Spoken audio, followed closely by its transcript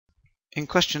In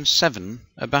question 7,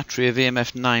 a battery of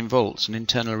EMF 9 volts and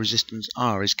internal resistance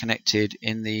R is connected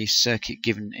in the circuit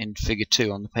given in figure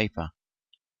 2 on the paper.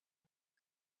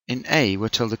 In A, we're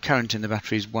told the current in the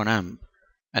battery is 1 amp,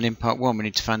 and in part 1 we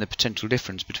need to find the potential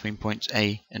difference between points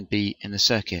A and B in the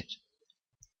circuit.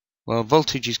 Well,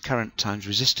 voltage is current times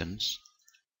resistance,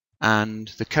 and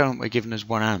the current we're given as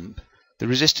 1 amp. The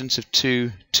resistance of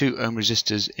two 2 ohm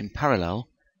resistors in parallel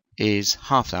is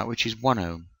half that, which is 1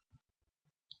 ohm.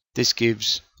 This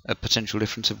gives a potential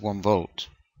difference of 1 volt.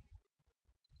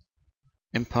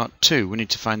 In part 2, we need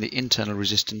to find the internal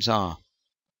resistance R.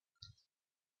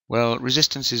 Well,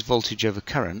 resistance is voltage over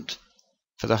current.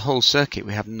 For the whole circuit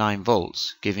we have 9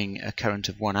 volts, giving a current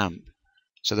of 1 amp.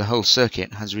 So the whole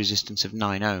circuit has a resistance of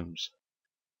 9 ohms.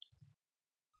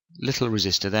 Little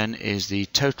resistor then is the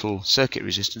total circuit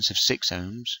resistance of 6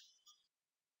 ohms.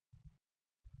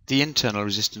 The internal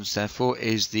resistance therefore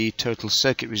is the total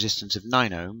circuit resistance of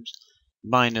 9 ohms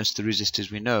minus the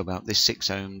resistors we know about, this 6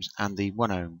 ohms and the 1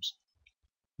 ohms,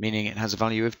 meaning it has a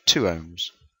value of 2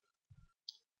 ohms.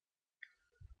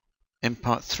 In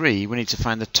part 3 we need to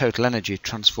find the total energy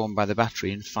transformed by the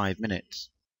battery in 5 minutes.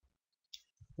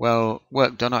 Well,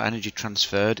 work done or energy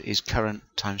transferred is current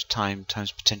times time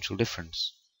times potential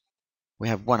difference. We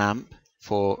have 1 amp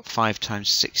for 5 times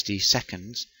 60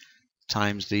 seconds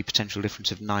times the potential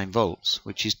difference of 9 volts,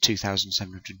 which is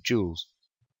 2,700 joules.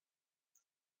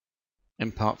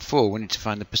 In part 4 we need to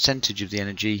find the percentage of the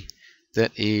energy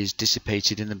that is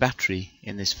dissipated in the battery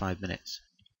in this 5 minutes.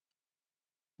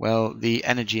 Well, the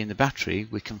energy in the battery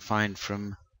we can find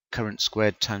from current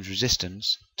squared times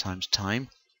resistance times time.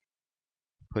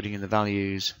 Putting in the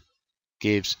values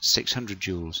gives 600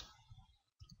 joules.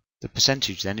 The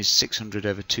percentage then is 600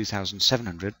 over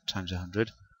 2,700 times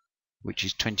 100, which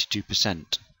is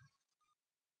 22%.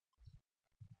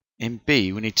 In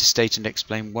B, we need to state and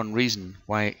explain one reason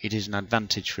why it is an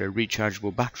advantage for a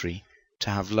rechargeable battery to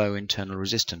have low internal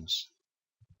resistance.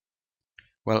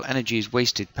 Well, energy is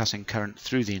wasted passing current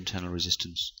through the internal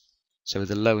resistance, so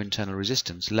with a low internal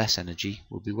resistance, less energy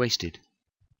will be wasted.